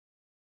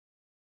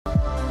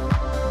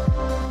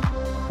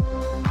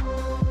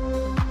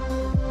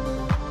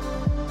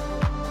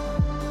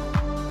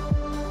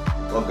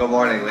Well, good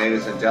morning,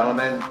 ladies and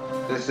gentlemen.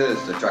 This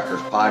is the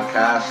Truckers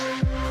Podcast.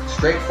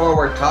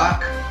 Straightforward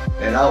talk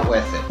and out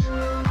with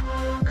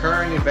it.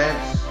 Current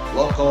events,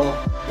 local,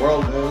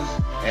 world news,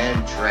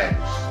 and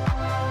trends.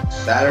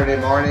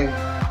 Saturday morning,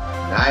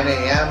 9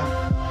 a.m.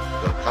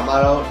 So come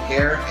on out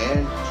here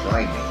and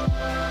join me.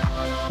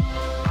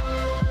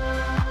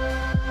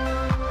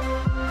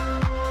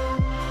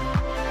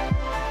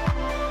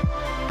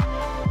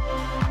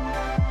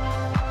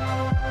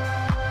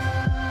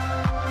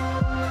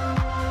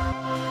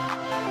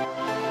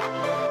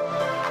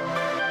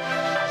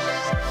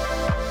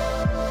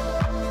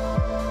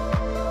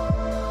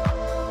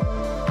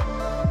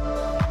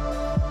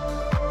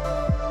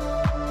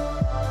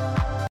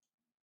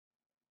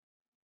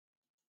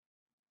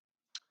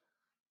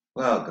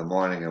 Well, good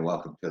morning and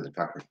welcome to the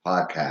Truckers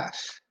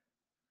Podcast.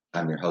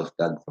 I'm your host,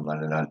 Doug from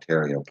London,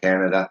 Ontario,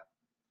 Canada.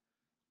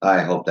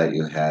 I hope that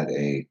you had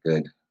a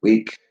good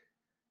week.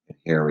 And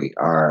here we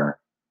are,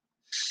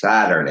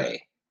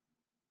 Saturday,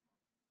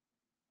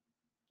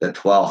 the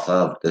 12th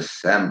of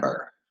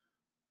December.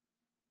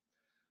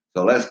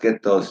 So let's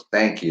get those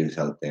thank yous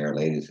out there,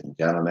 ladies and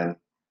gentlemen,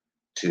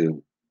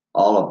 to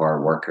all of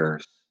our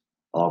workers,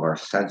 all of our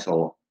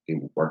essential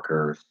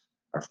workers,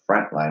 our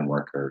frontline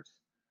workers,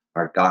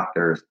 our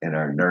doctors and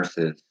our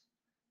nurses,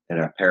 and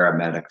our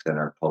paramedics and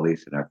our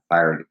police and our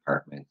fire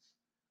departments.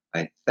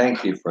 I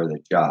thank you for the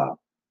job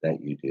that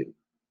you do.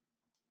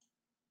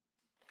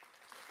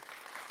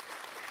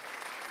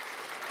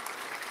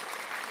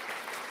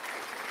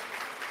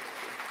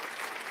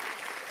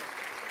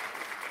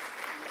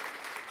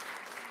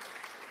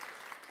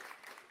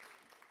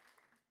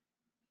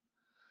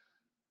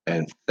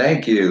 And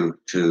thank you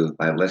to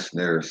my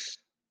listeners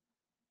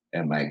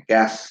and my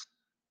guests.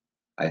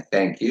 I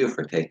thank you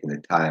for taking the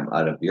time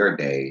out of your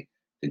day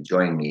to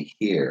join me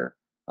here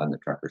on the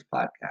Truckers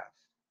Podcast.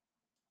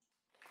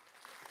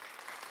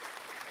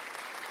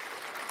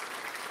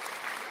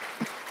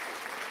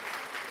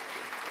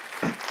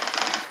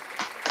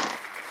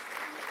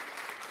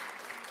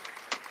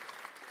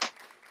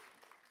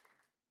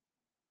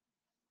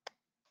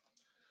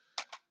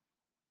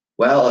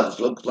 Well, it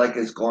looks like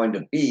it's going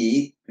to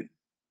be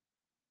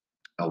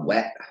a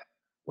wet,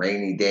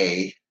 rainy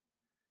day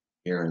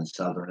here in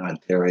southern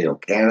Ontario,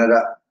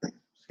 Canada.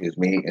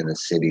 In the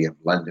city of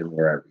London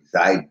where I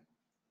reside.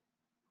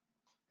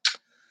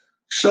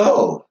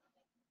 So,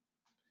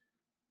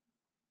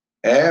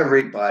 I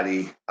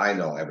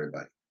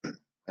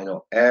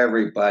know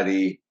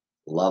everybody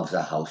loves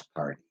a house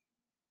party,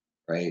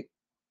 right?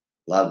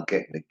 Love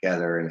getting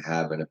together and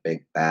having a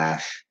big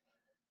bash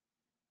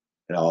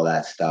and all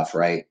that stuff,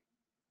 right?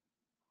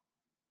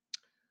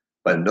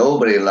 But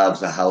nobody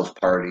loves a house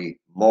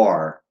party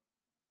more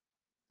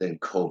than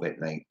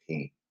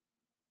COVID-19.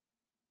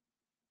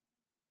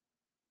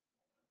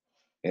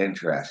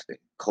 Interesting.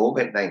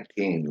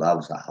 COVID-19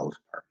 loves a house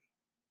party.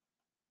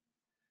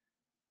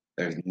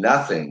 There's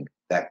nothing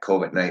that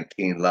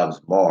COVID-19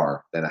 loves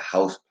more than a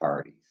house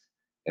parties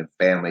and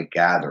family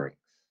gatherings.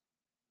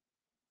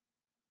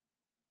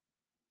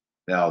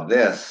 Now,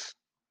 this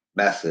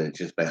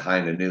message is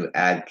behind a new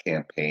ad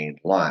campaign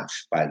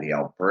launched by the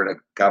Alberta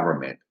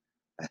government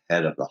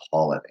ahead of the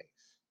holidays.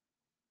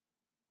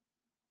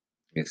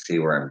 You see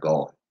where I'm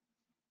going.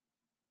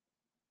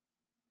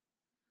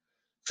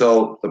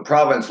 So the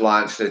province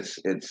launched its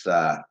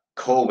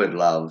COVID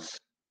Loves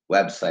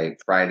website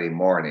Friday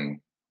morning,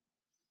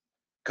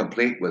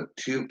 complete with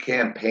 2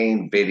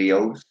 campaign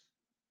videos,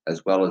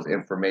 as well as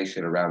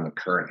information around the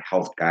current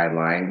health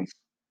guidelines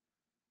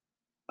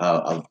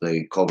of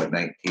the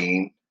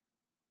COVID-19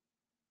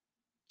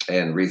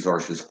 and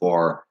resources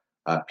for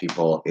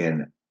people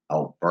in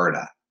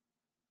Alberta.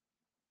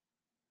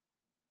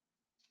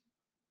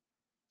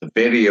 The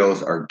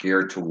videos are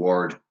geared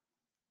toward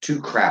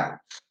 2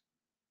 crowds: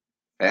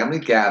 family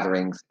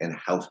gatherings and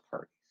house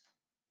parties.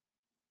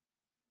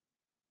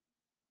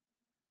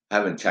 I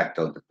haven't checked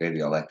out the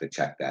video. I'd like to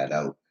check that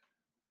out.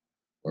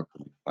 Where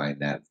can we find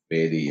that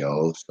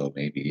video? So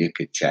maybe you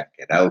could check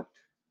it out.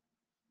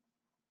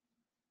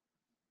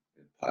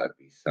 It'll probably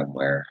be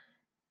somewhere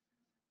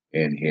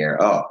in here.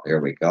 Oh,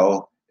 here we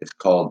go. It's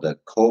called the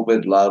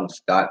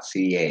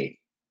covidloves.ca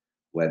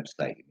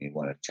website. You may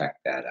want to check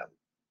that out.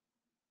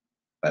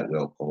 But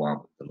we'll go on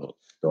with the little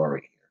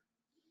story here.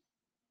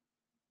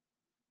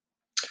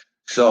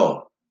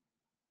 So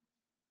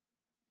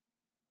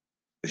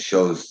it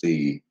shows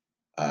the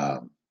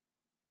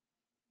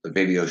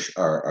videos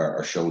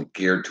are shown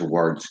geared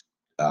towards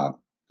the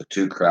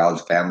 2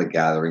 crowds, family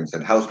gatherings,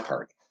 and house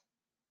parties.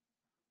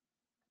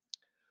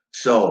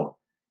 So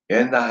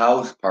in the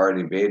house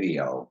party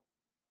video,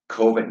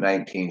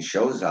 COVID-19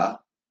 shows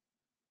up,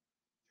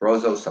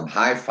 throws out some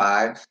high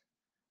fives,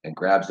 and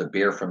grabs a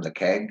beer from the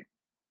keg.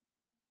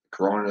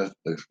 The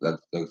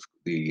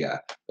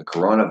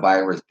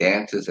coronavirus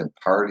dances and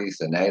parties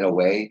the night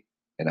away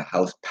in a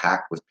house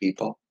packed with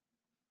people.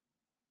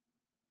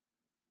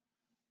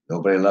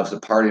 Nobody loves a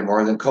party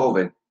more than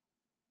COVID.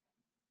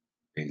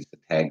 Here's the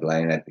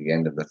tagline at the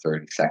end of the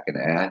 30-second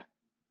ad.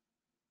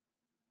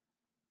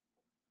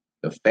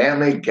 The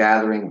family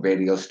gathering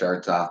video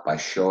starts off by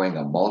showing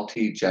a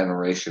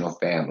multi-generational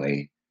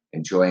family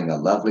enjoying a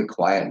lovely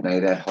quiet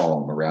night at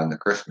home around the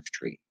Christmas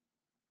tree.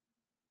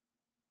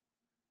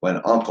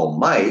 When Uncle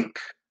Mike,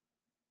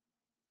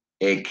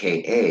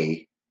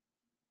 aka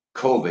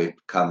COVID,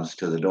 comes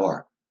to the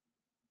door.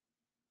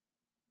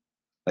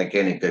 Like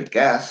any good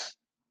guest,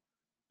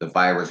 the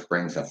virus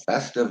brings a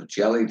festive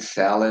jellied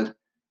salad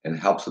and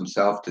helps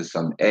himself to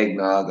some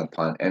eggnog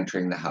upon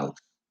entering the house.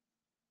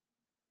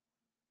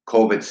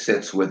 COVID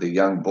sits with a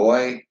young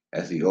boy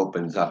as he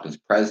opens up his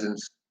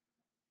presents,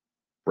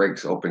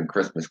 breaks open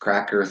Christmas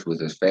crackers with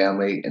his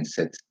family, and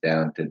sits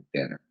down to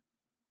dinner.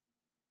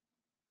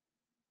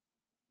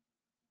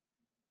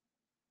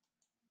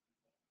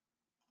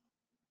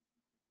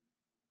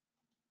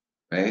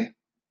 Right?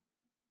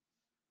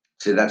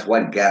 See, that's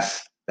one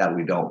guest that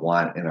we don't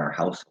want in our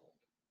household.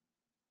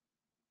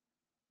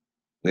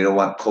 We don't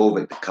want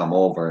COVID to come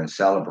over and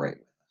celebrate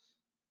with us.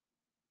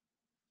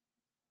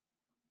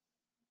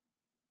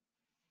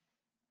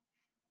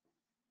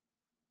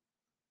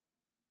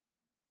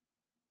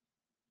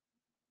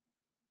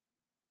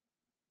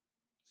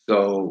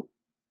 So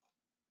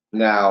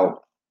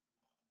now,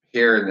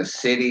 here in the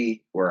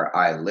city where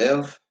I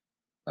live,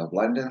 of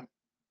London,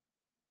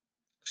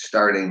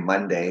 starting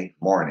Monday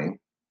morning,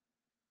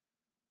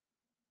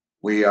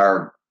 we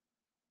are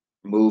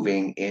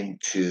moving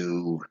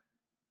into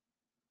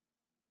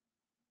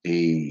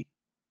the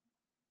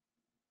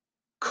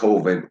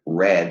COVID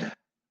red,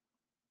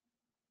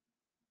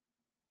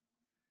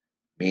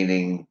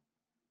 meaning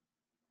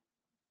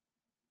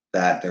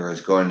that there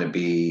is going to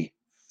be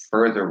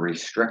further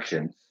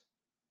restrictions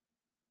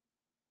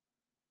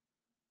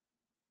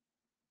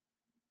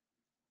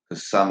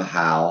because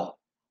somehow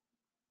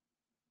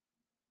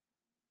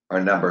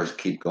our numbers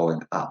keep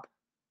going up.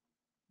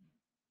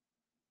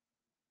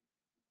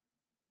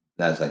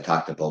 As I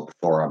talked about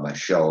before on my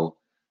show,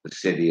 the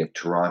city of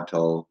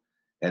Toronto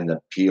and the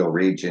Peel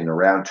region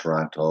around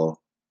Toronto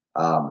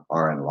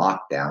are in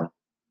lockdown.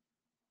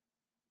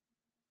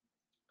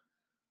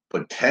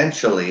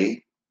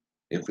 Potentially,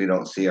 if we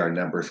don't see our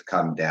numbers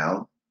come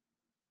down,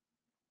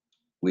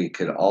 we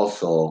could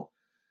also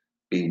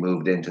be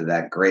moved into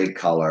that gray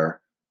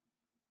color,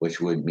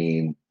 which would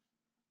mean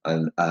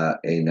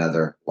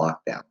another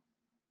lockdown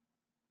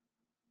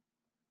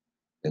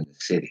in the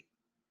city,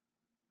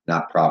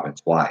 not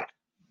province-wide.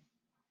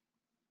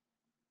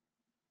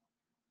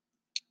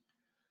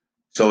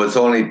 So it's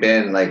only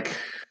been like,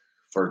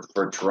 for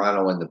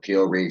Toronto and the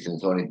Peel region,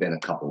 it's only been a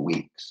couple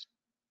weeks.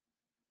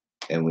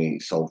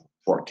 And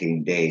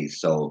 14 days.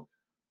 So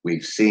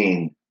we've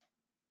seen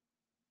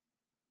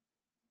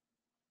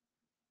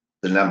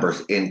the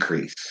numbers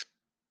increase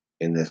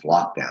in this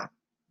lockdown.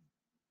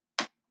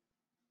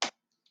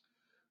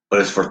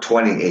 But it's for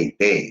 28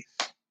 days.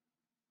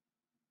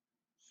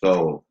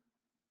 So,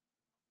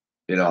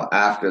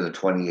 after the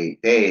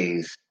 28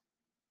 days,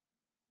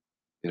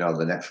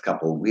 the next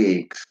couple of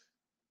weeks,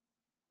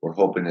 we're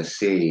hoping to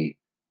see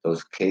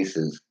those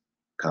cases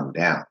come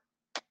down.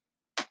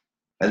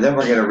 And then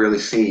we're going to really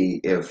see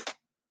if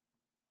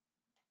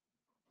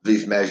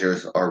these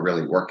measures are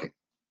really working.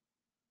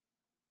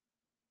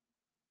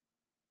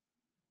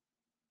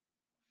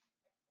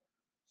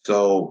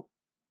 So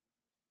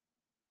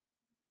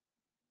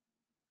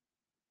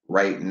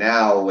right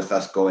now, with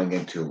us going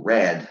into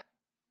red,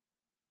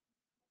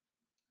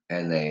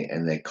 and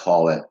they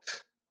call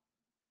it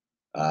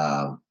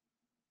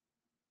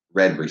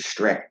red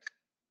restrict,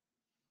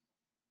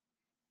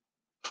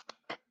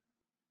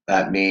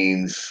 that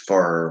means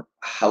for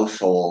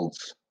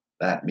households,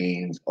 that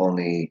means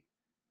only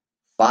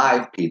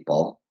 5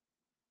 people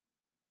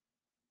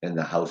in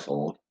the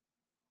household.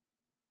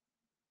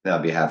 Now,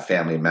 if you have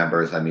family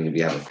members, if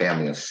you have a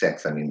family of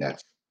 6,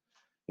 that's,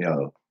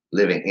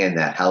 living in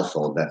that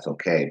household, that's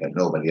okay, but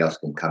nobody else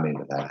can come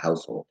into that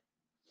household.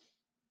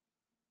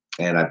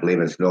 And I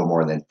believe it's no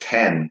more than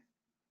 10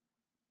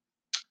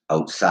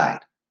 outside.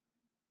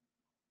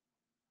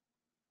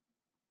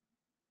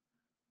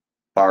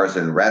 Bars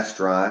and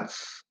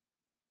restaurants,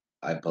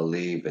 I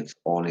believe it's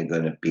only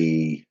going to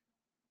be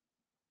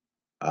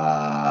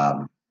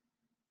 4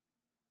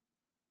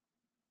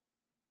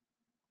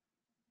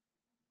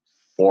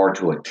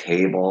 to a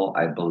table,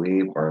 I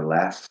believe, or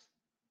less.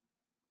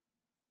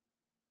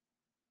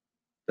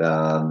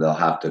 They'll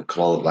have to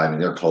close.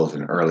 They're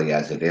closing early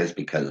as it is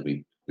because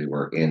we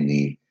were in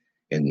the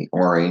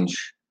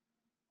orange.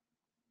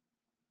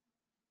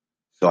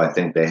 So I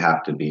think they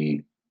have to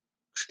be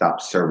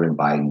stopped serving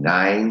by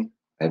 9,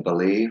 I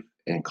believe,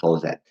 and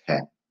close at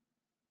 10.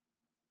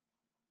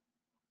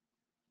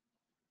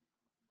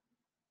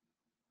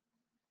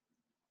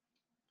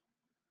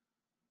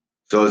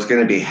 So it's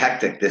going to be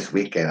hectic this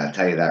weekend, I'll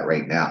tell you that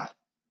right now. It's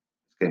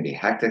going to be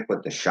hectic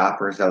with the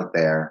shoppers out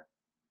there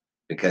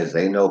because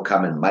they know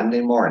coming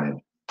Monday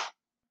morning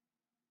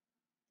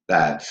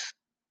that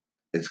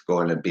it's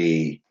going to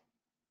be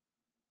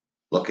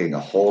looking a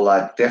whole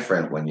lot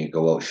different when you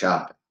go out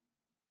shopping.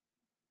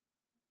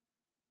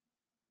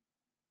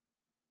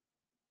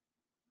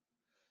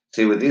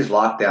 See, with these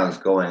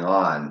lockdowns going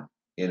on,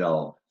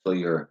 So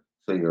your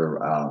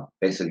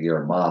basically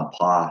your mom and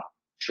pop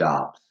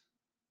shops,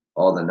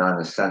 all the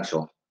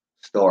non-essential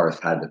stores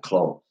had to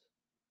close,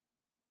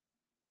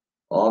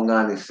 all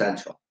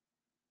non-essential.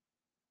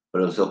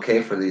 But it was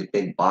okay for these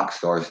big box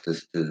stores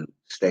to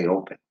stay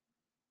open.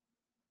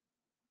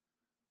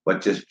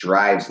 What just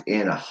drives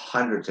in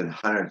hundreds and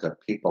hundreds of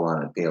people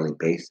on a daily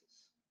basis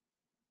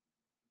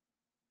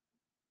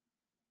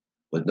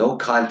with no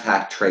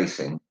contact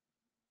tracing,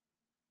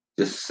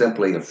 just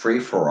simply a free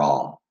for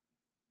all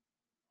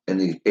in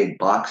these big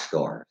box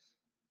stores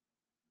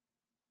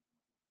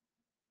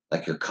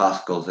like your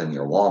Costco's and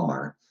your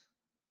Walmarts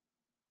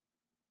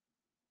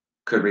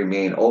could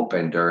remain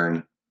open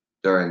during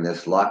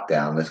this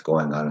lockdown that's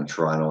going on in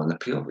Toronto and the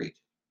Peel region.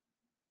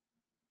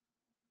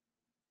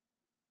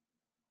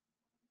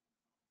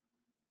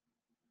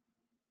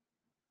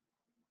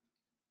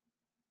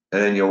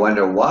 And then you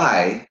wonder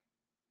why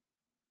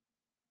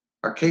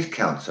our case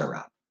counts are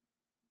up.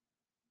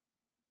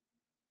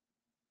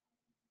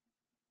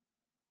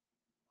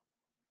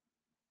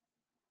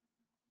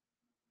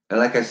 And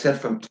like I said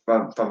from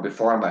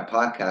before on my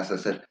podcast, I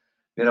said,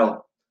 you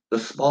know, the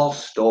small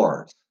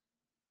stores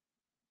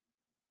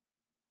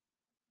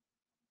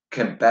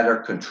can better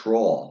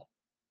control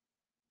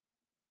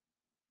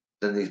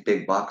than these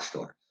big box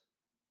stores.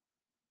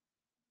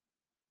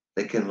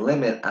 They can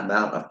limit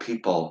amount of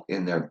people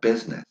in their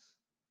business,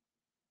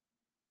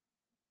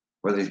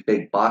 where these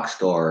big box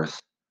stores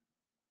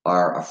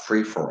are a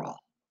free for all.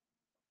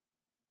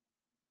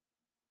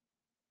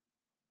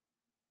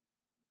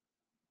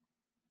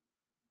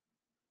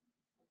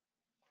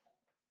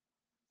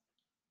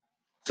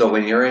 So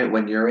when you're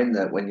in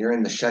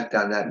the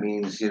shutdown, that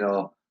means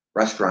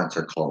restaurants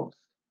are closed.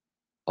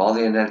 All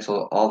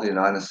the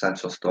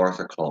non-essential stores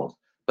are closed.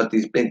 But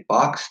these big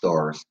box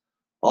stores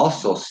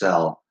also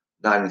sell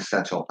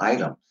non-essential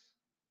items.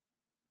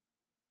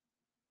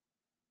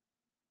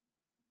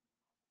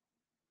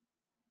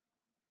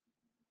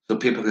 So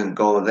people can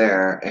go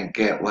there and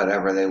get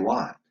whatever they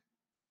want.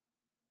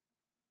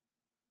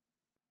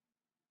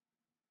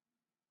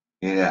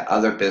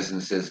 Other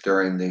businesses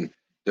during these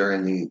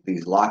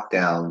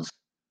lockdowns,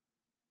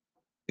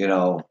 you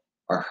know,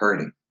 are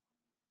hurting.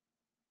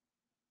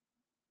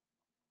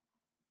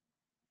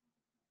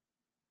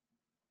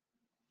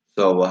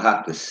 So we'll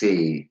have to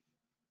see,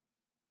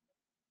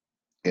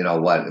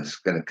 what is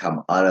going to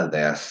come out of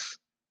this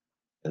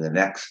in the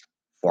next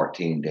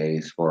 14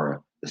 days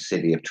for the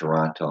city of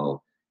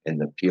Toronto and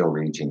the Peel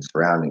region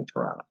surrounding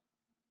Toronto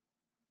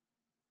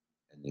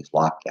and these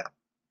lockdowns.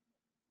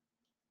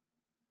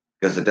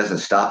 Because it doesn't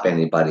stop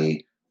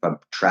anybody from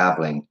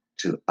traveling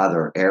to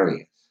other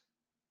areas.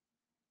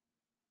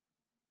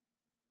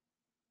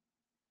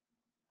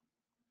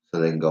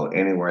 So they can go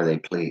anywhere they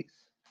please.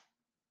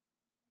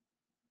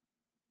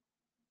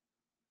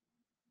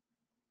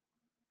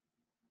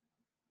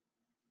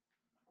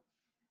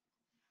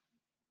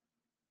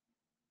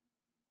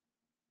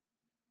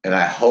 And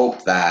I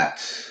hope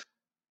that,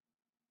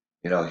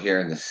 here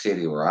in the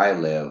city where I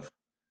live,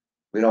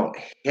 we don't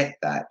hit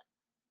that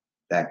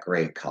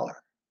gray color.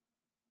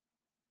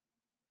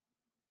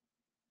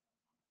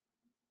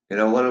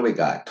 What do we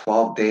got?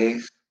 12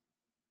 days?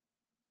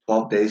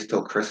 12 days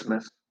till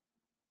Christmas?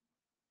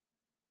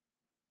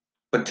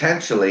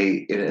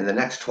 Potentially in the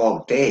next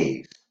 12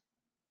 days,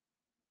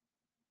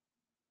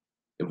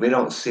 if we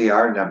don't see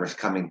our numbers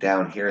coming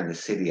down here in the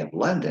city of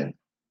London,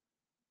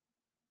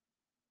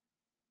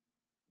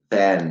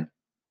 then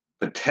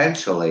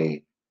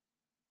potentially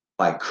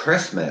by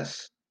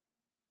Christmas,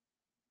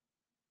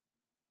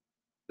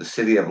 the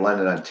city of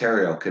London,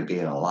 Ontario could be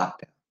in a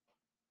lockdown.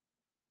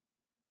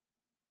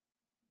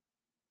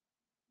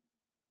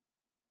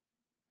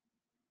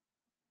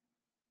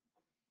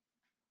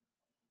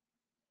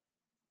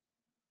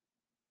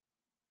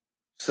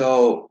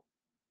 So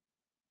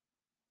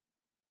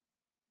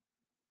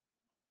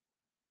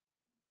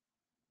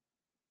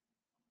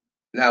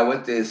now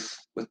with these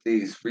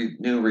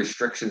new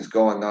restrictions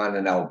going on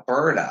in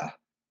Alberta,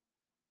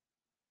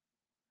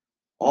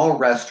 all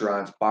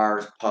restaurants,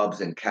 bars, pubs,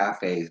 and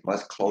cafes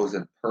must close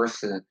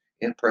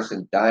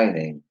in-person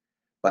dining,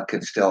 but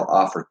can still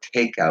offer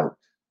takeout.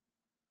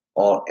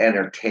 All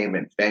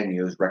entertainment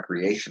venues,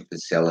 recreation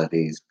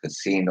facilities,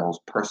 casinos,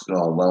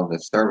 personal and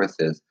wellness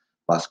services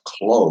must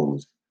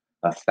close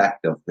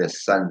effective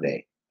this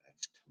Sunday.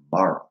 That's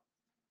tomorrow.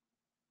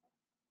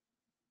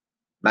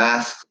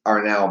 Masks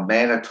are now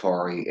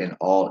mandatory in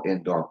all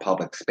indoor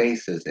public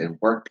spaces and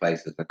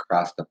workplaces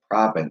across the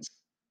province.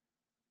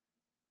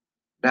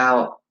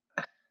 Now,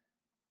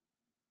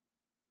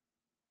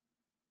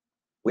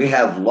 we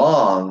have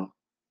long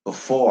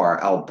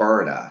before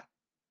Alberta.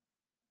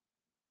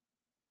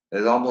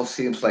 It almost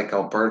seems like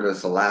Alberta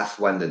is the last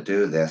one to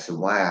do this, and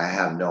why I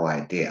have no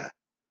idea.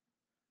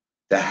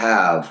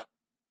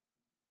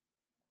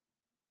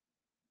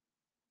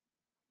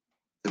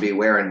 To be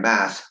wearing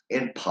masks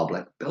in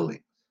public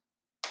buildings.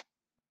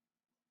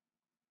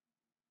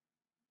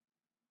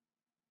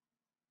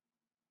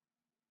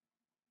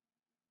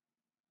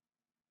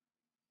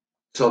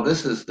 So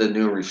this is the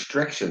new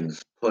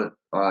restrictions put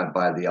on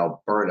by the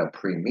Alberta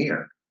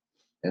Premier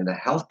and the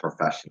health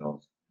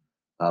professionals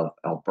of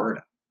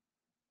Alberta.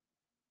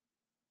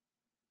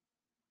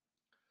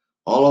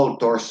 All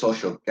outdoor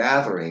social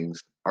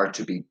gatherings are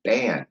to be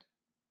banned,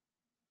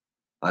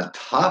 on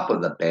top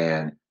of the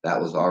ban that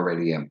was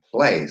already in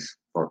place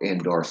for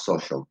indoor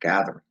social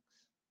gatherings.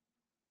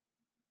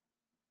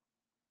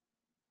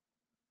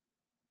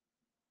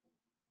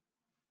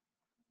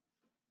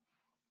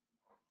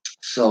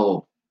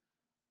 So,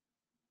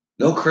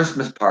 no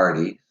Christmas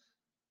party,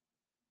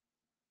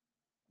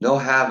 no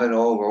having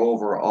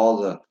over all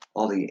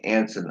the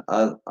aunts and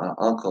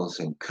uncles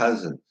and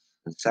cousins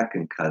and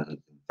second cousins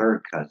and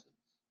third cousins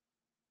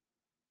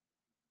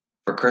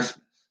for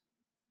Christmas.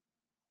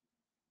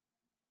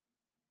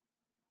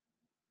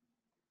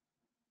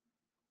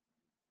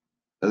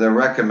 And they're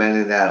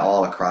recommending that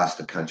all across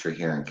the country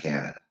here in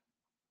Canada.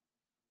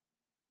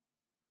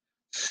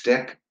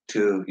 Stick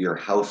to your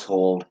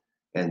household,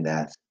 and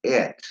that's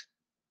it.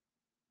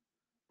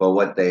 But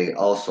what they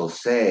also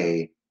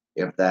say,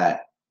 if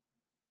that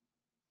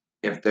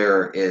if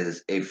there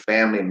is a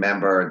family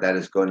member that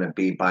is going to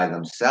be by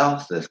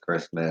themselves this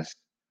Christmas,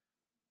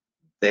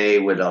 they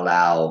would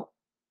allow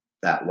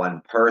that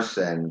one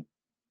person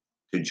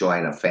to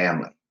join a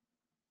family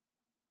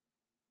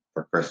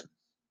for Christmas.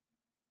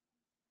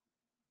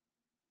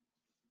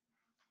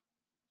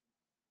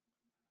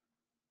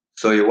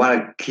 So you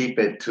want to keep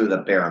it to the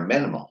bare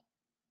minimum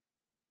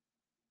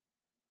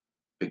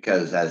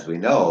because, as we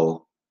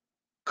know,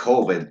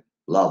 COVID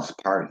loves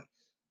parties.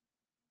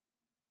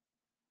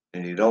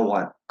 And you don't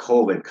want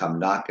COVID come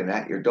knocking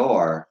at your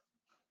door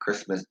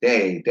Christmas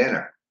Day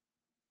dinner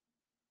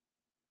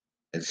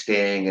and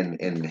staying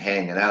and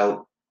hanging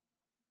out.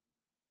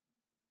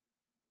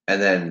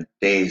 And then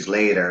days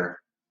later,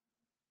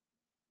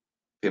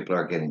 people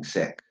are getting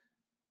sick.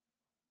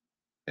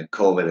 And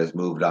COVID has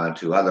moved on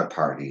to other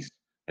parties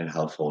and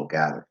household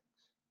gatherings.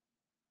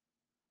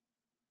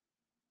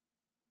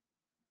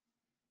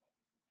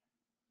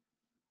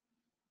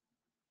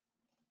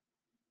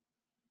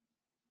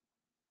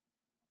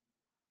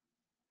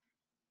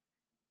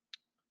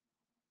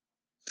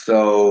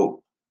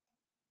 So,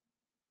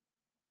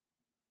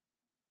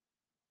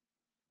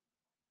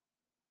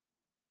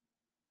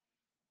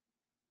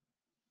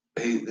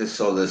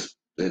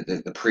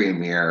 the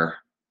premier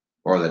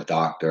or the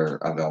doctor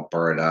of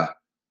Alberta,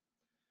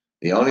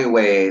 the only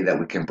way that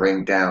we can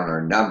bring down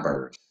our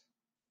numbers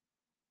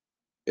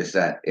is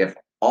that if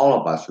all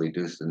of us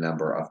reduce the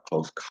number of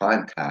close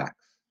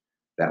contacts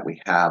that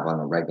we have on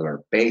a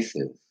regular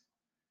basis,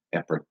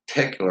 and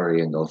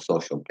particularly in those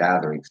social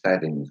gathering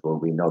settings where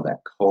we know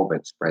that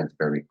COVID spreads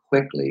very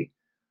quickly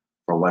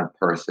from one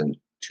person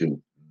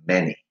to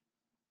many.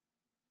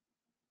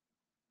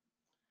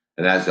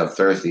 And as of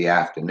Thursday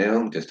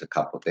afternoon, just a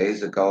couple of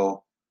days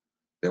ago,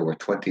 there were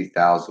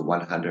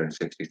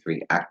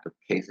 20,163 active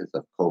cases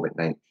of COVID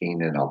 19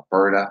 in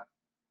Alberta.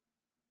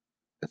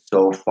 And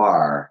so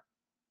far,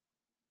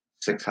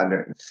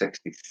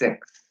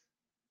 666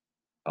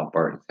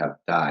 Albertans have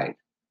died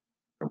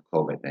from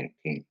COVID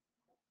 19.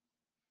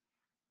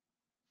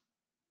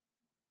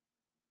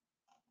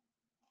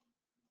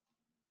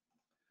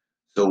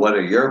 So, what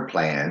are your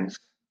plans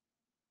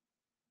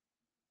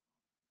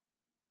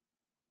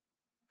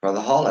for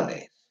the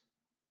holidays?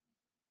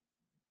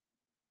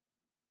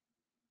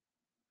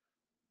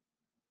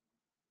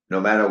 No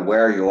matter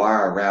where you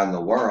are around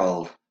the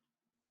world,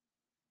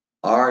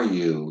 are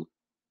you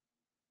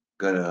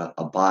going to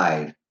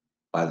abide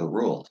by the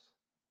rules?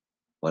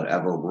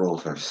 Whatever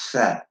rules are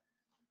set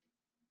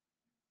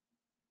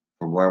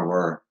from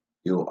wherever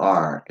you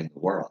are in the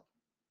world.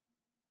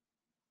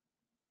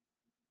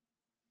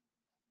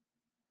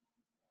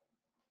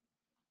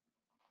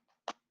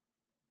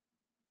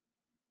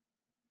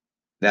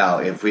 Now,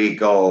 if we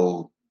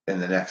go in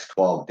the next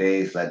 12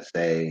 days, let's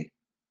say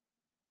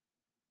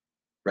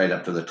right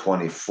up to the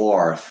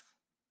 24th,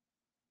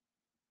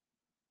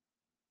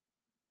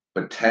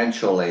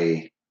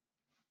 potentially,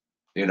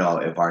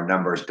 if our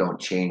numbers don't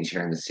change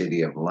here in the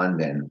city of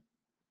London,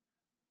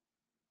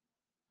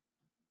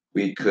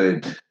 we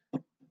could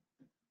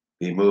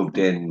be moved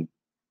in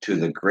to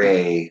the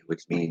gray,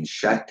 which means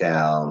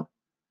shutdown.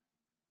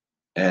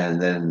 And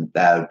then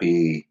that would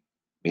be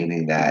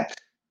meaning that,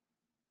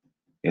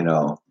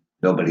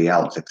 nobody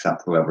else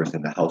except whoever's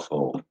in the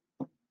household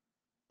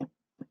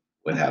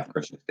would have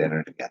Christmas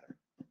dinner together.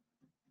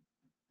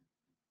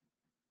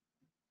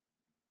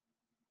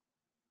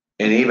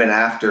 And even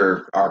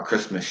after our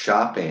Christmas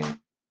shopping,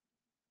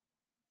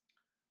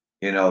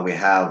 we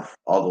have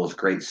all those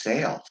great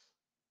sales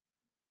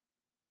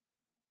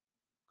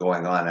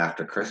going on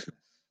after Christmas.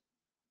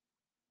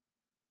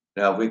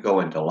 Now, if we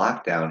go into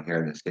lockdown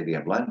here in the city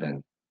of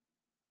London,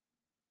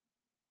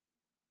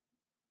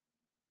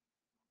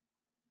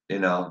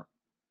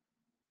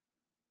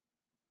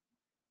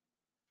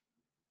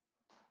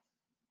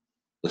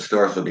 the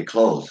stores will be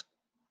closed.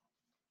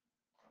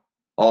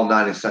 All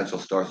non-essential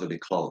stores will be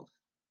closed.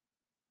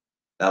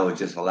 That would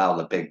just allow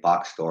the big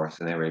box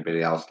stores and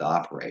everybody else to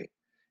operate.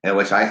 And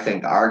which I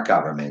think our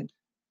government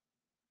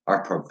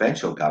our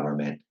provincial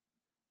government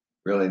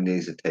really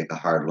needs to take a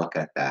hard look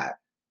at that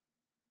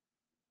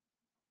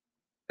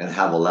and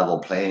have a level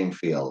playing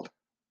field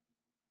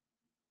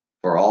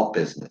for all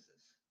businesses,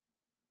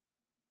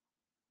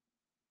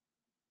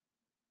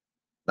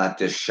 not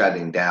just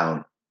shutting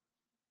down,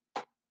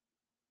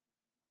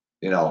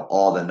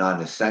 all the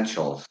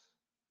non-essentials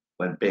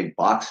when big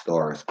box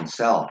stores can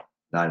sell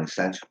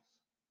non-essentials.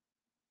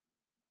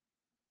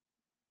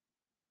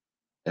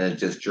 And it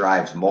just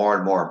drives more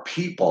and more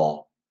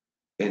people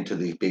into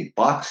these big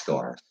box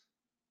stores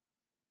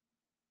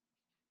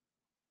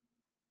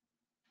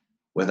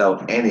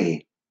without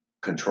any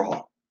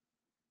control,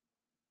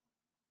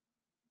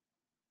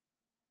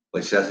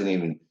 which doesn't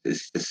even,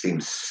 it just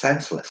seems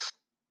senseless.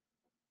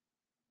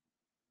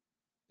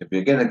 If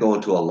you're going to go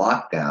into a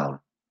lockdown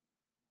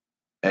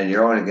and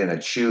you're only going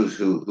to choose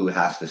who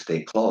has to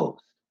stay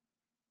closed,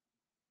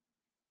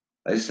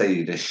 I say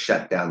you just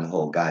shut down the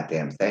whole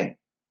goddamn thing.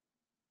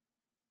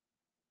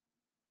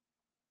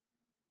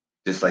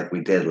 Just like we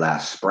did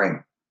last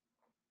spring.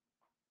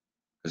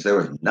 Because there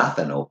was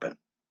nothing open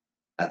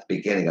at the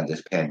beginning of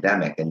this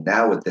pandemic. And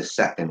now with the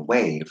second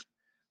wave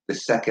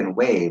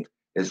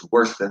is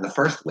worse than the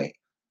first wave.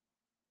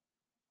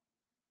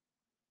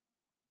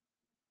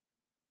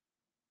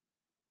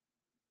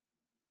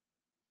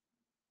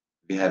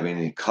 If you have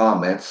any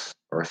comments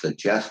or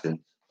suggestions,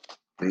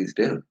 please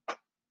do.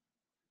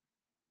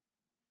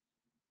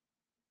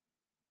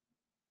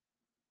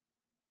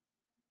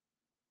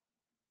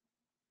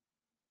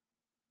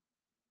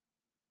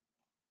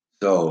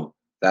 So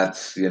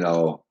that's,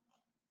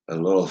 a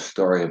little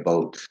story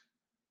about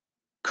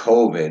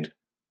COVID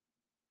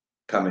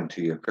coming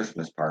to your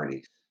Christmas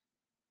parties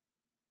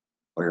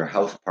or your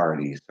house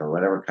parties or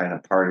whatever kind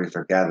of parties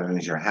or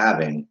gatherings you're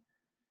having.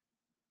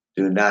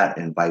 Do not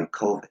invite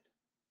COVID.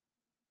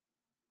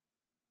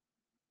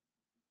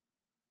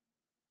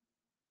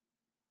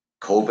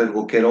 COVID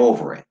will get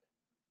over it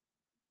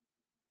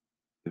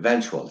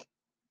eventually,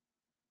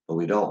 but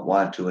we don't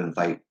want to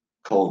invite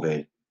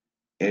COVID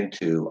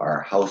into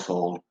our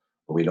household,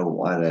 or we don't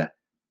want to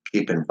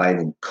keep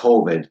inviting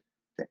COVID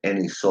to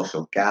any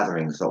social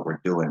gatherings that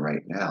we're doing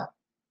right now.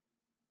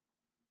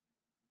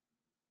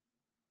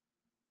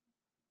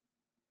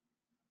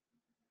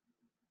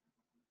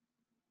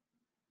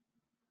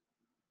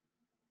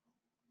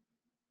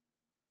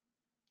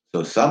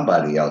 So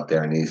somebody out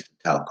there needs to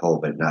tell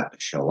COVID not to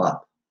show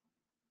up.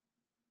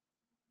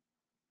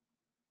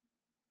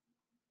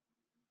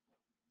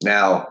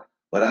 Now,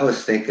 what I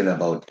was thinking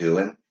about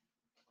doing,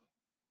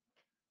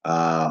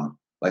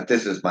 like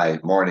this is my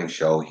morning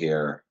show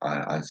here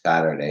on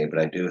Saturday, but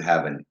I do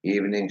have an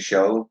evening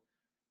show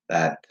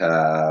that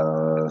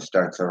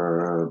starts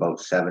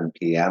about 7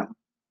 p.m.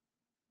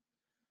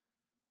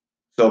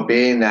 So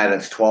being that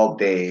it's 12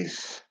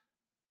 days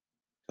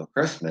till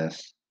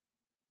Christmas,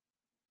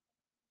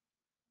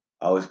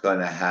 I was going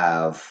to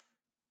have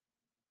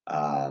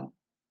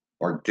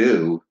or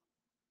do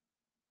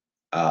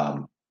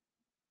um,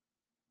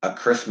 a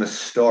Christmas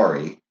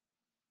story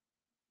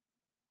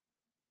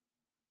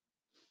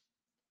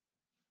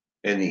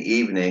in the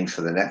evenings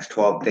for the next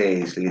 12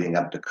 days leading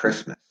up to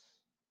Christmas.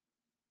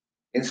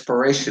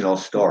 Inspirational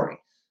stories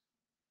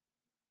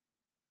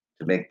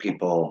to make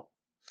people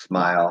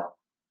smile,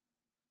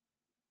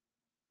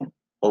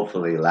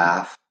 hopefully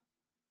laugh.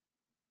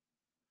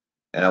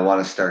 And I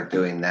want to start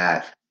doing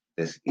that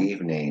this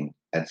evening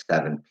at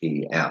 7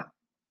 p.m.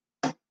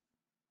 And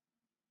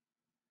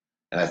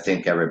I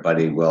think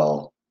everybody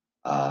will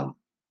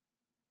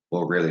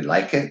really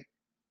like it.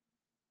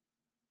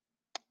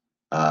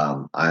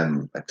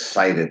 I'm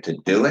excited to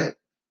do it,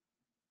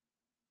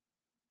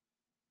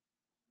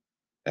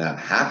 and I'm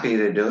happy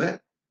to do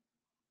it.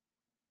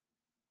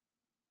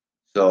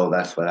 So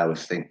that's what I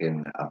was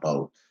thinking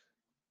about.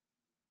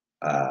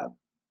 Well,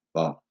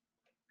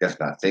 I guess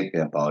not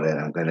thinking about it.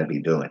 I'm going to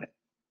be doing it.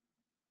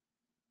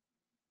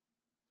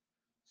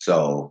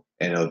 So,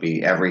 and it'll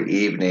be every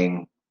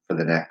evening for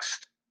the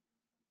next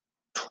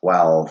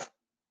 12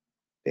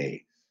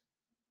 days,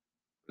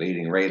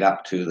 leading right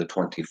up to the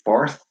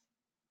 24th,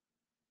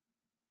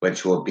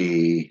 which will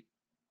be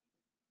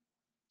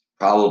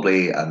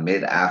probably a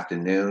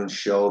mid-afternoon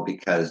show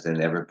because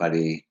then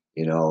everybody,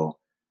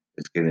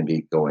 is going to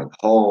be going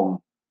home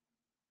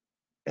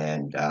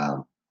and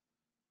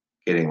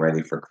getting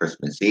ready for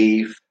Christmas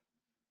Eve.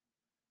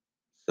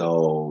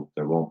 So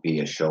there won't be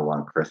a show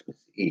on Christmas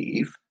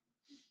Eve.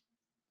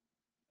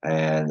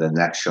 And the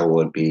next show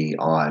would be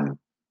on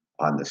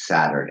the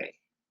Saturday.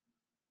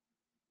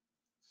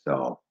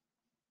 So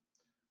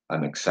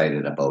I'm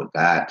excited about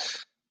that.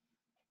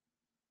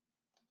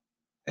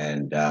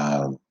 And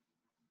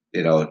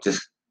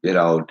just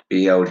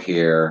be out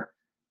here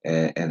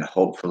and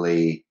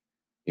hopefully,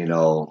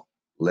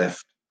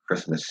 lift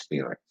Christmas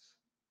spirits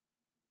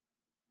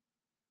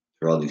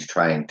through all these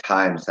trying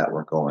times that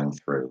we're going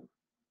through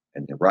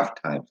and the rough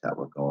times that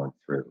we're going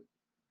through.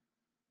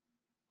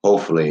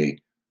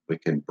 Hopefully, we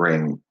can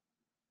bring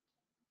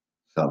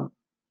some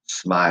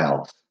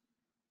smiles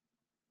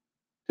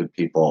to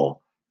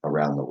people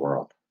around the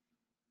world.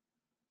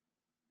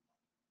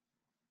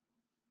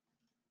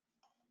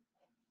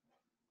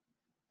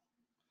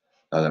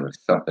 There was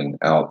something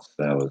else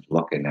that I was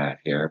looking at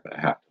here, but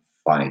I have to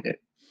find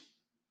it.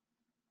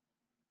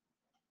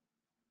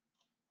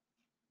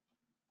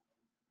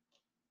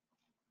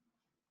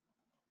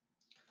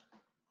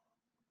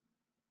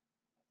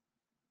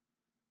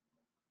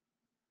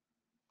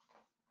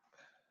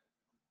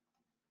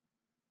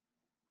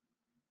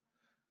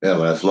 Yeah,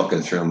 when I was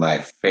looking through my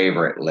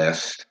favorite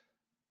list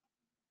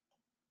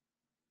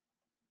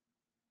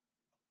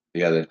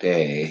the other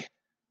day,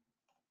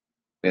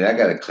 I mean, I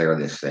got to clear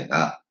this thing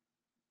up.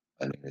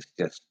 I mean,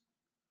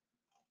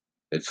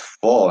 it's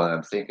full, and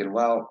I'm thinking,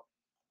 well,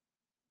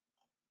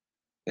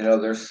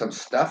 there's some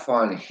stuff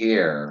on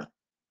here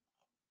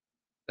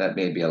that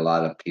maybe a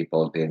lot of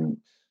people didn't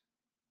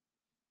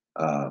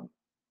um,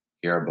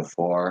 hear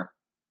before,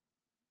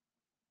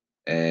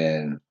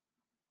 and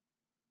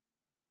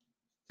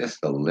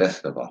just a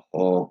list of a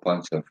whole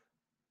bunch of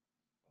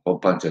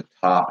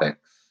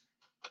topics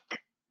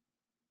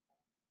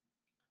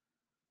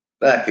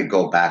that I could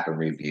go back and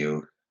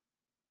review,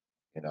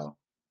 you know,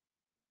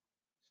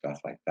 stuff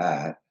like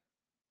that.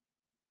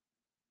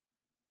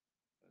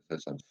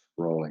 As I'm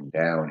scrolling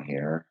down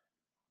here,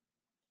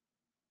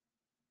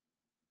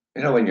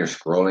 when you're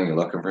scrolling, you're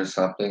looking for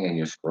something, and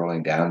you're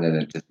scrolling down,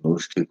 and it just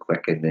moves too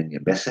quick, and then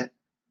you miss it.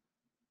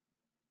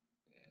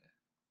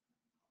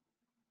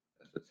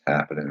 That's what's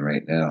happening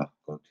right now.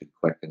 Go too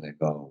quick, and they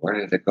go, where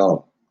did it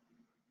go?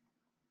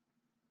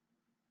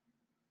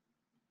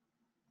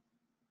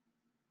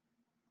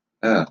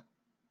 Yeah.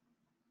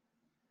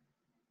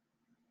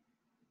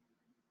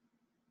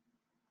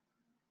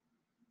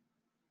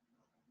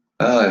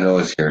 Oh, I know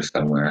it's here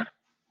somewhere.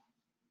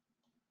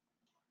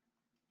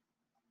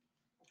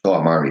 So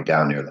I'm already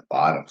down near the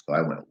bottom, so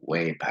I went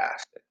way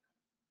past it.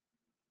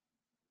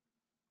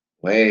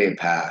 Way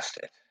past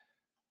it.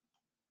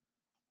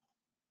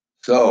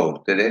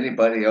 So, did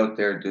anybody out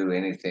there do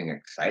anything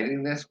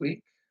exciting this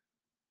week?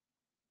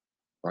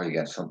 Or you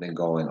got something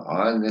going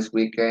on this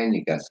weekend?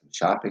 You got some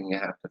shopping you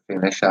have to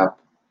finish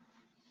up?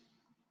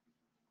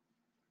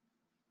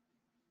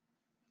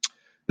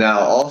 Now,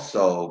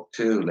 also,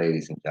 too,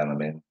 ladies and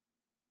gentlemen,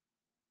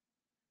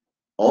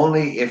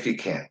 only if you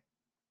can,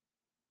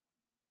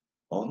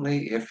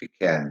 only if you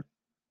can,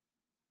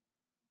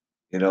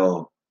 you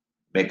know,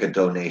 make a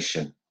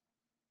donation,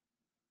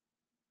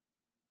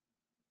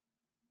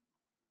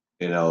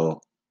 you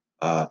know,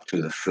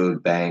 to the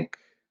food bank,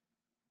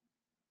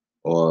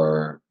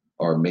 or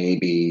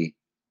maybe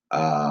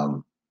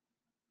um,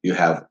 you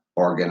have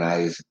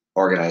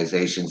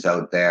organizations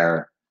out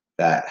there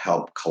that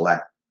help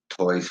collect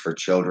toys for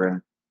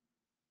children.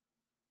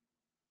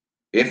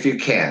 If you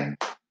can,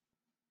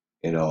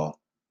 you know,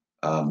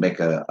 make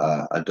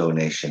a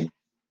donation.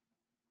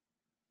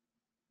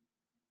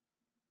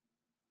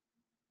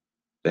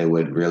 They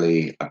would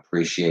really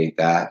appreciate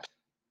that.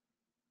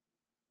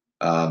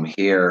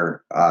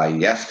 Here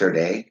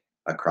yesterday,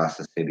 across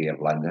the city of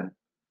London,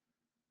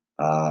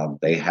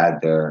 they had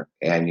their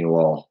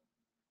annual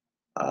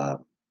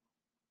um,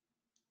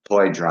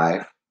 toy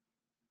drive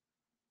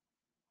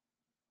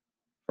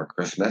for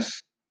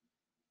Christmas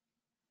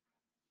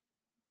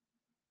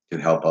to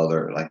help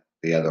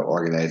the other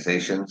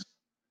organizations.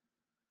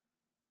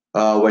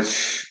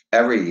 Which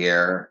every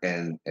year,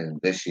 and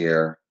this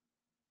year,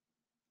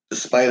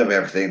 despite of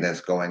everything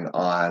that's going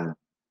on,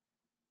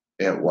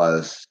 it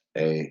was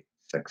a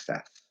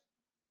success.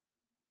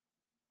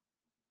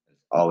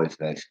 It's always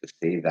nice to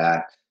see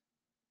that.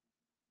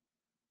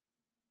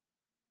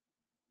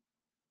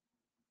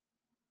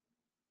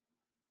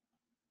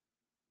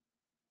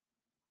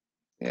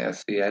 Yeah,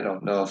 see, I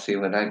don't know. See,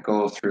 when I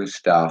go through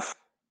stuff,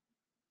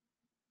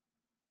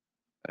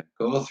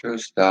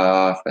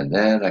 and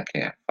then I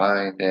can't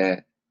find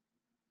it.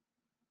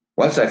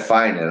 Once I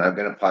find it, I'm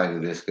gonna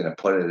probably just gonna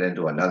put it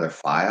into another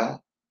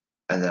file,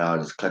 and then I'll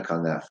just click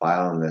on that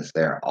file, and it's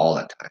there all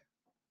the time.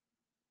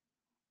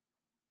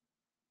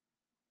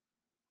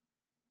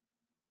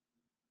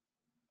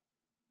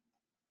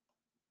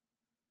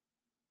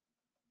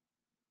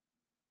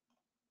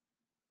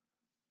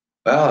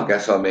 Well, I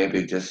guess I'll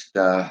maybe just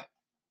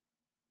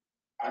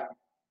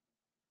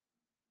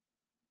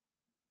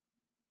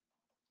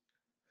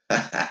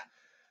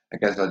I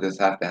guess I'll just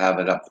have to have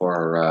it up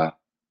for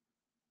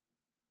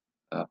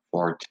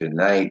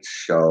tonight's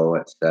show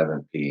at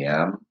 7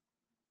 p.m.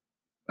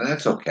 But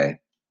that's okay.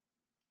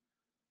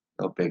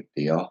 No big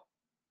deal.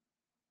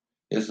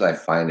 Usually I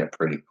find it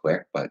pretty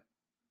quick, but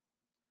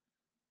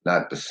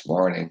not this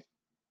morning.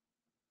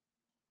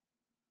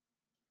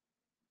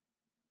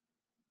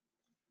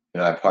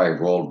 I probably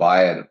rolled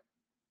by it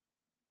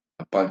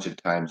a bunch of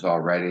times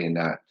already, and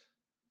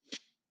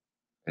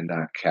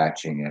not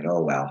catching it.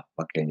 Oh well,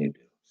 what can you do?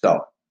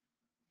 So,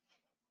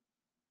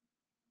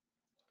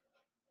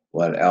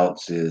 what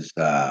else is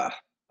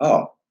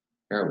oh,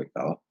 here we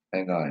go.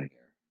 Hang on here.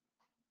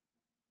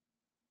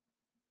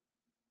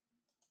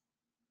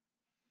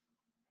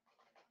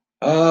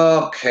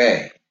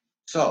 Okay.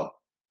 So,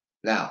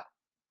 now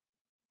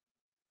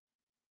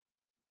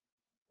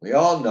we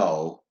all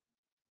know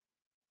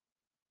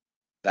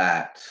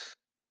that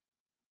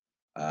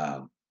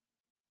um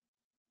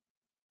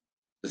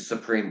the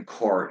Supreme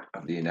Court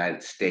of the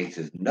United States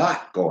is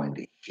not going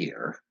to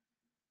hear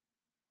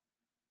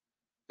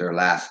their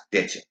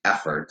last-ditch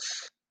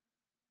efforts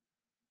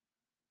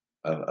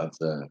of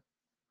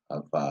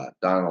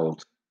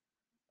Donald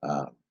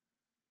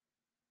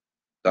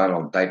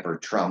Diaper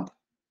Trump.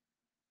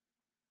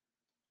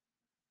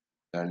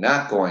 They're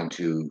not going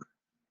to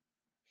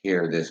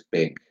hear this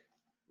big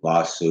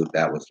lawsuit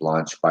that was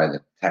launched by the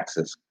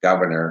Texas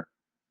governor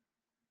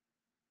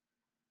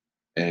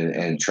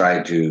and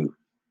try to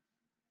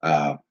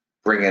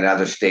bring in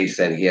other states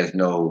that he has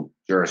no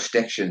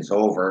jurisdictions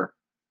over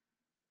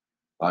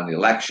on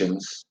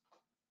elections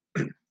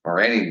or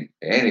any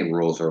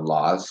rules or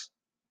laws.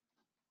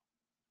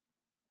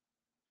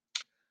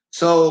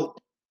 So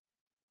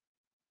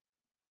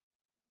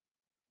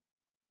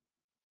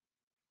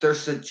they're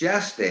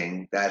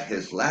suggesting that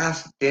his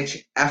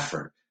last-ditch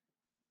effort,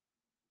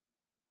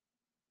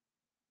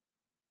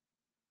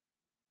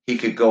 he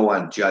could go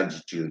on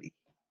Judge Judy.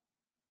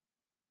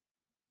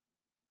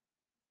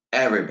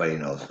 Everybody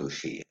knows who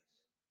she is.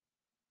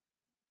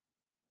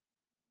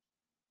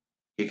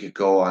 He could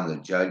go on the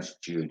Judge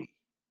Judy.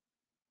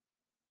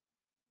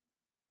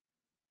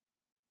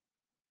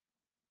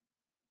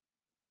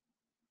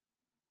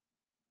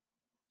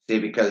 See,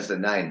 because the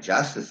 9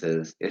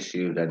 justices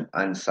issued an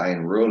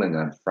unsigned ruling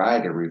on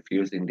Friday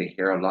refusing to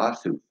hear a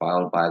lawsuit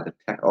filed by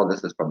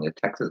this is from the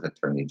Texas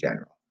Attorney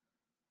General,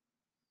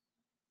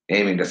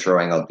 aiming to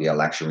throwing out the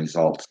election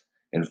results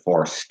in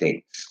 4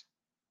 states.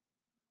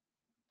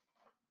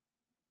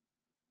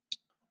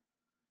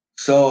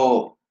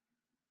 So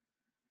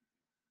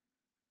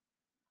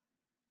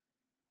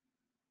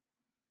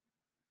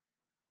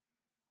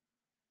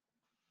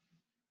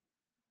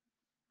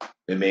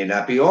it may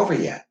not be over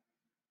yet.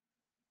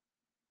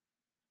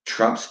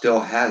 Trump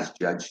still has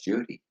Judge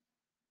Judy,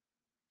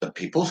 the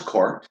People's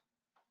Court.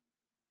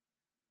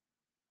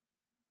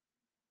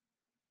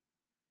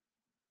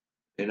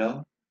 You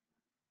know,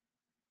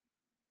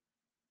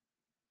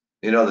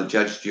 the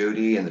Judge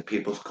Judy and the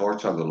People's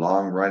Courts are the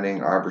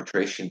long-running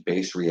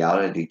arbitration-based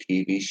reality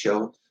TV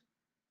shows.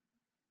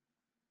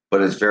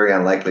 But it's very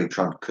unlikely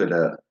Trump could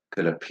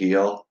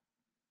appeal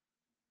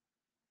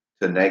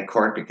to Night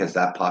Court because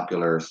that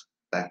popular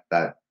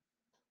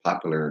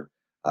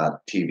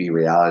TV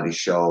reality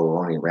show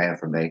only ran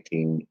from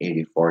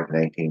 1984 to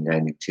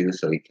 1992,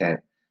 so he can't,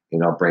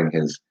 bring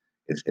his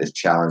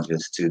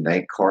challenges to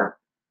Night Court.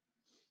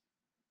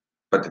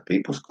 But the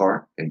People's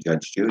Court and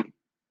Judge Judy.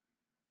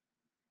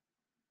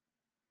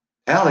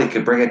 Hell, he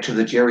could bring it to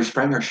the Jerry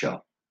Springer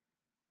show.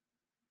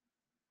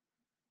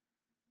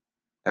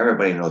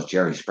 Everybody knows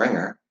Jerry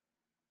Springer.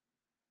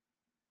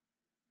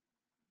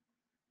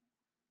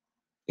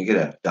 You could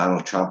have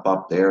Donald Trump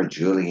up there,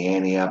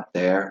 Giuliani up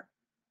there.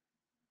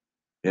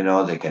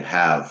 They could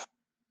have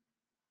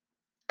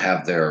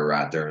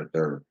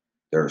their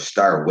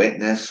star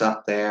witness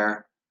up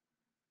there.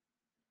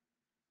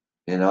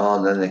 And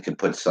then they could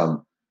put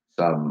some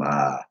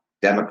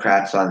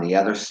Democrats on the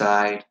other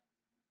side.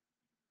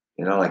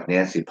 Like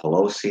Nancy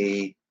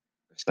Pelosi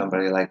or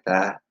somebody like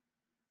that.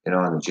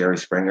 On the Jerry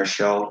Springer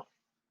show,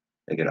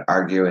 they could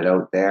argue it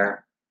out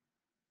there.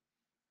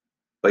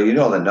 But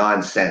the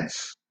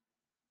nonsense.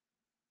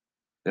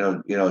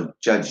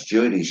 Judge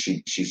Judy,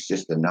 she's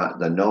just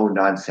the no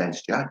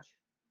nonsense judge,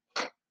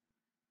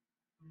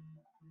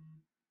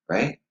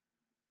 right?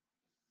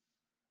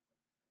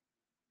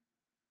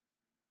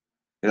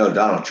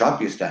 Donald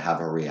Trump used to have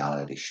a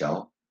reality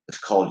show. It's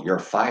called You're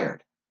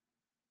Fired.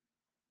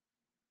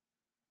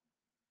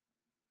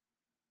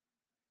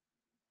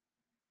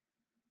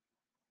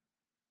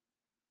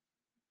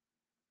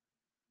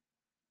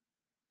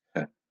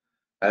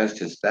 That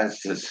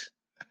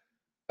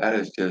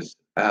is just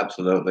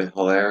absolutely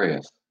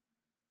hilarious.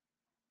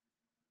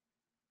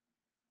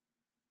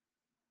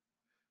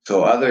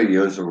 So other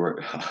users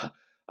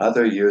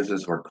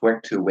were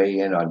quick to weigh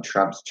in on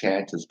Trump's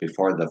chances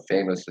before the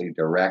famously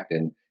direct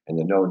and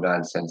the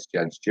no-nonsense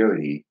Judge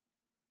Judy,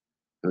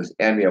 whose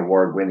Emmy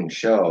Award-winning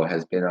show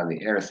has been on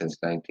the air since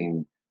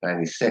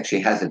 1996. She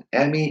has an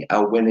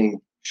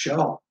Emmy-winning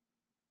show.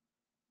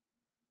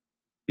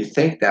 You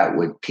think that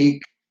would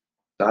pique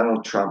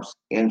Donald Trump's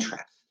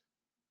interest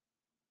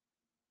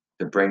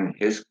to bring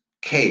his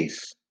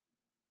case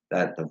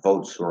that the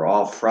votes were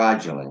all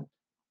fraudulent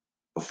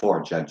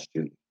before Judge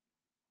Judy.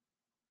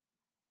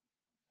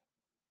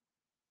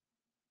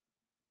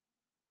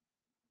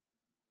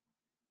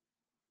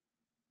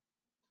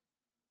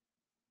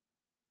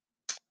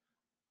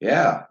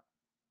 Yeah,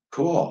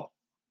 cool.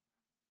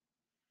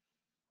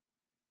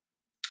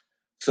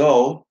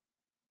 So,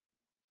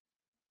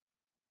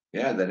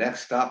 yeah, the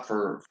next stop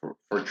for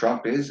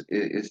Trump is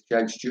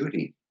Judge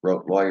Judy,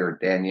 wrote lawyer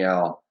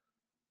Danielle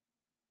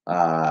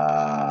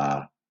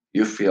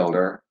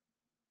Ufielder,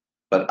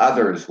 but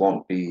others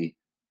won't be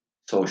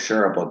so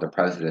sure about the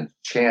president's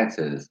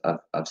chances of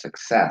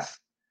success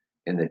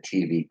in the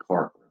TV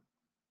courtroom.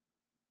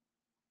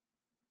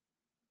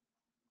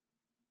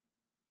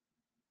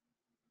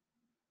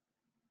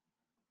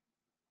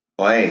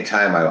 Well,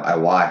 anytime I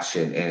watch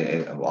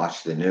and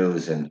watch the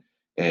news and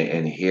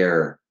and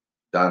hear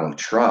Donald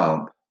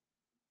Trump,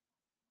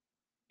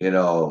 you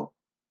know,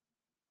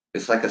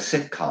 it's like a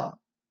sitcom.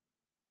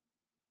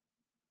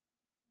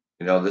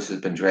 This has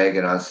been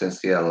dragging on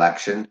since the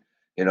election.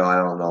 I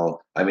don't know.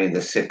 I mean, the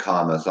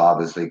sitcom is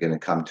obviously going to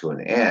come to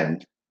an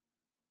end.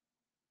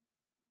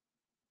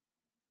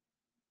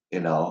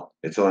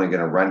 It's only going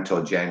to run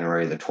till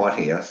January the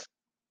 20th.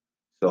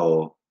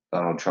 So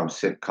Donald Trump's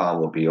sitcom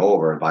will be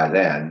over by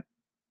then.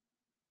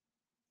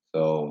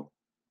 So,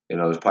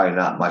 there's probably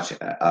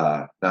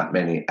not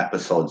many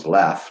episodes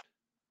left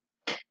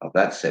of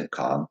that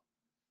sitcom.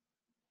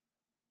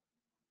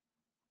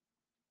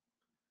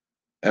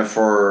 And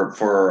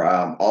for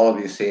all of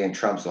you saying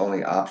Trump's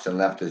only option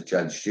left is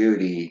Judge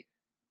Judy,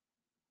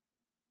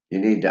 you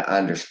need to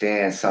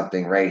understand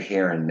something right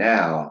here and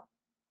now.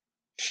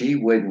 She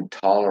wouldn't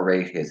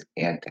tolerate his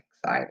antics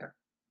either.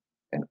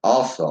 And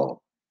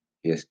also,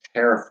 he is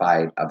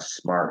terrified of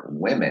smart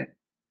women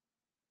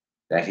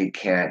that he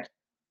can't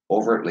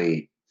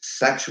overtly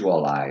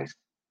sexualize,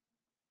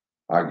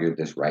 argued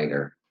this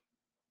writer,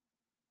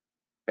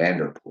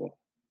 Vanderpool.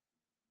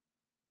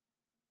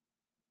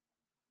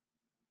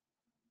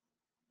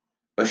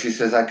 But she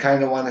says, I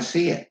kind of want to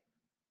see it.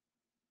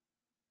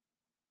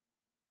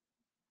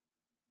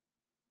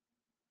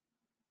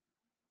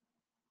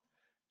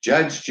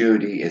 Judge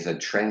Judy is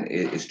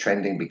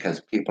trending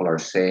because people are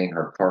saying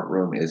her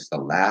courtroom is the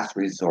last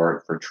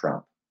resort for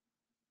Trump.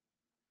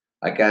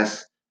 I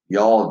guess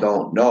y'all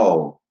don't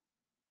know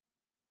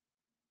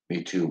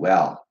me too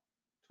well,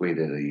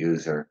 tweeted a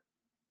user,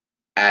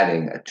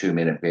 adding a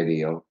 2-minute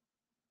video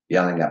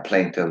yelling at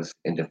plaintiffs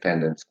and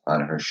defendants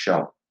on her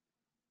show.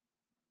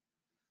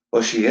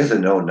 Well, she is a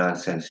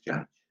no-nonsense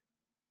judge.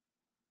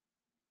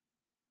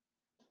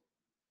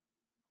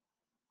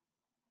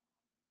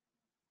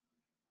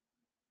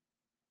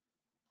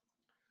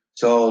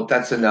 So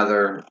that's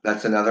another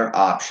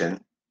option,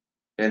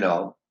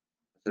 it's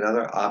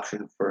another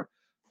option for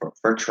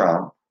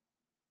Trump.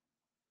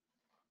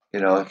 He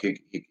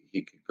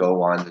could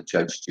go on the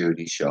Judge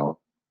Judy show,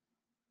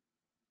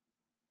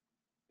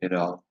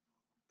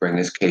 bring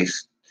his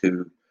case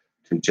to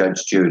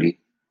Judge Judy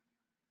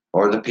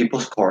or the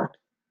People's Court.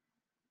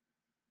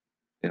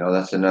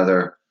 That's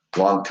another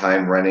long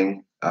time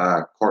running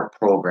court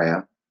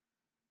program.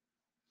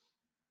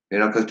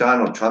 Because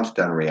Donald Trump's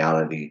done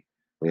reality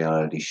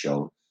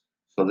shows,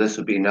 so this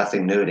would be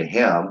nothing new to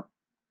him.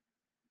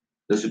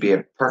 This would be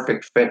a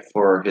perfect fit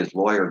for his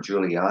lawyer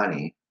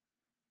Giuliani.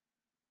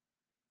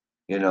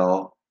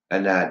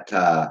 And that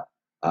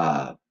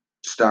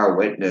star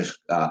witness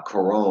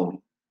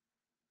Carone.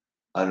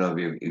 I don't know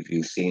if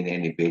you've seen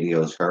any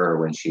videos of her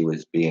when she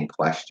was being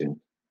questioned.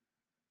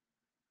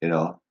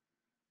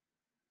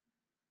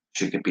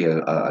 She could be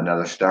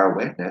another star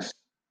witness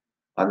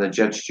on the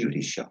Judge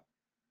Judy show.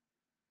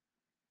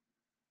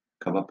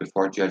 Come up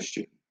before Judge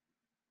Judy.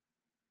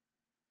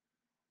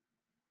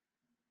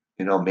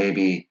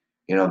 Maybe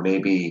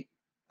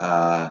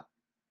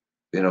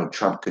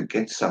Trump could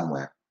get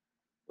somewhere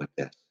with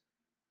this.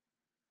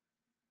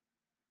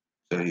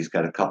 So he's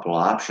got a couple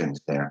of options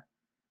there.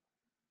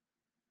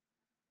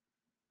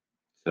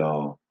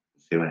 So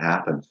see what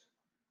happens.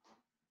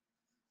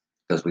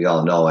 Because we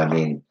all know,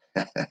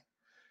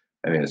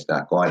 it's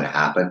not going to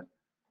happen,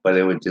 but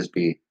it would just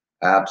be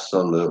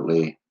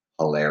absolutely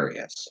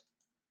hilarious.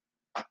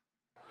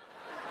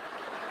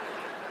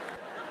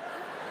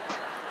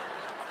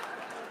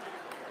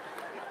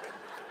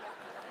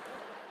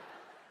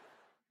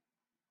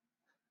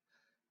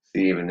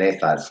 See, even they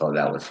thought so.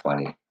 That was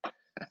funny.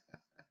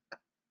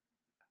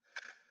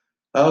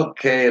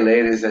 Okay,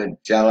 ladies and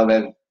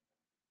gentlemen,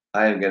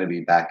 I am going to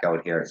be back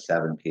out here at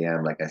 7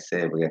 p.m. Like I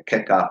said, we're going to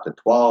kick off the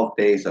 12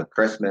 days of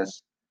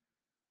Christmas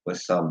with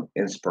some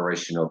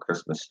inspirational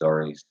Christmas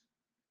stories.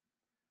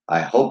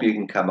 I hope you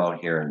can come out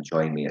here and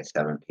join me at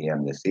 7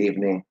 p.m. this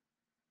evening.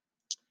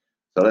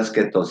 So let's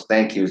get those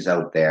thank yous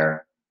out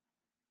there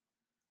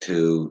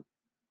to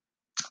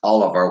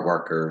all of our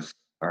workers,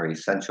 our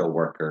essential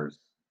workers,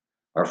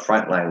 our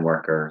frontline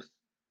workers,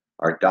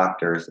 our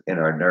doctors and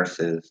our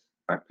nurses,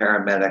 our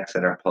paramedics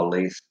and our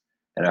police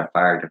and our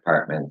fire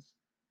departments.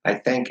 I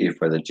thank you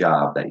for the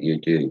job that you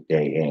do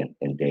day in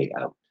and day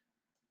out.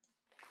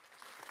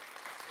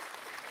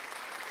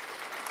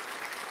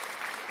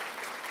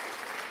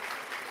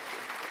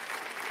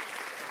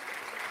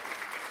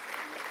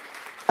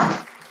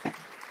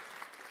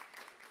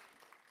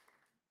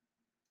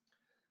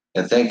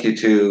 And thank you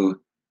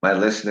to my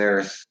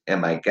listeners and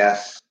my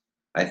guests.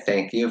 I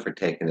thank you for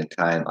taking the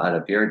time out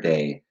of your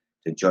day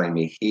to join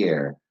me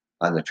here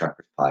on the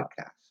Truckers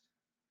Podcast.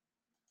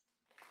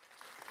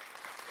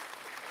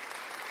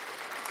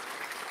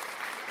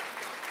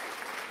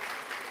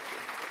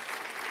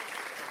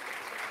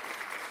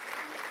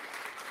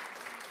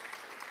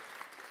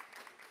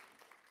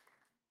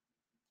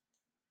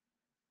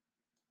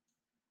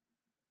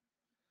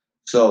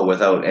 So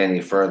without any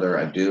further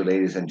ado,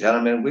 ladies and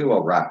gentlemen, we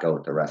will rock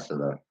out the rest of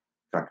the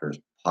Truckers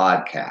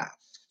Podcast.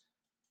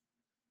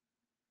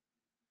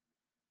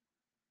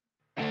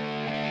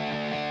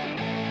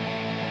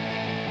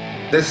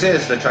 This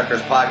is the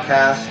Truckers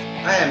Podcast.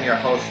 I am your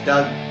host,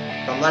 Doug,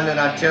 from London,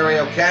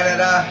 Ontario,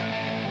 Canada.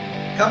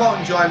 Come out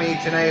and join me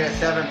tonight at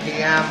 7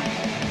 p.m.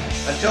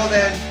 Until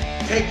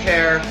then, take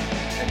care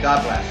and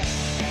God bless.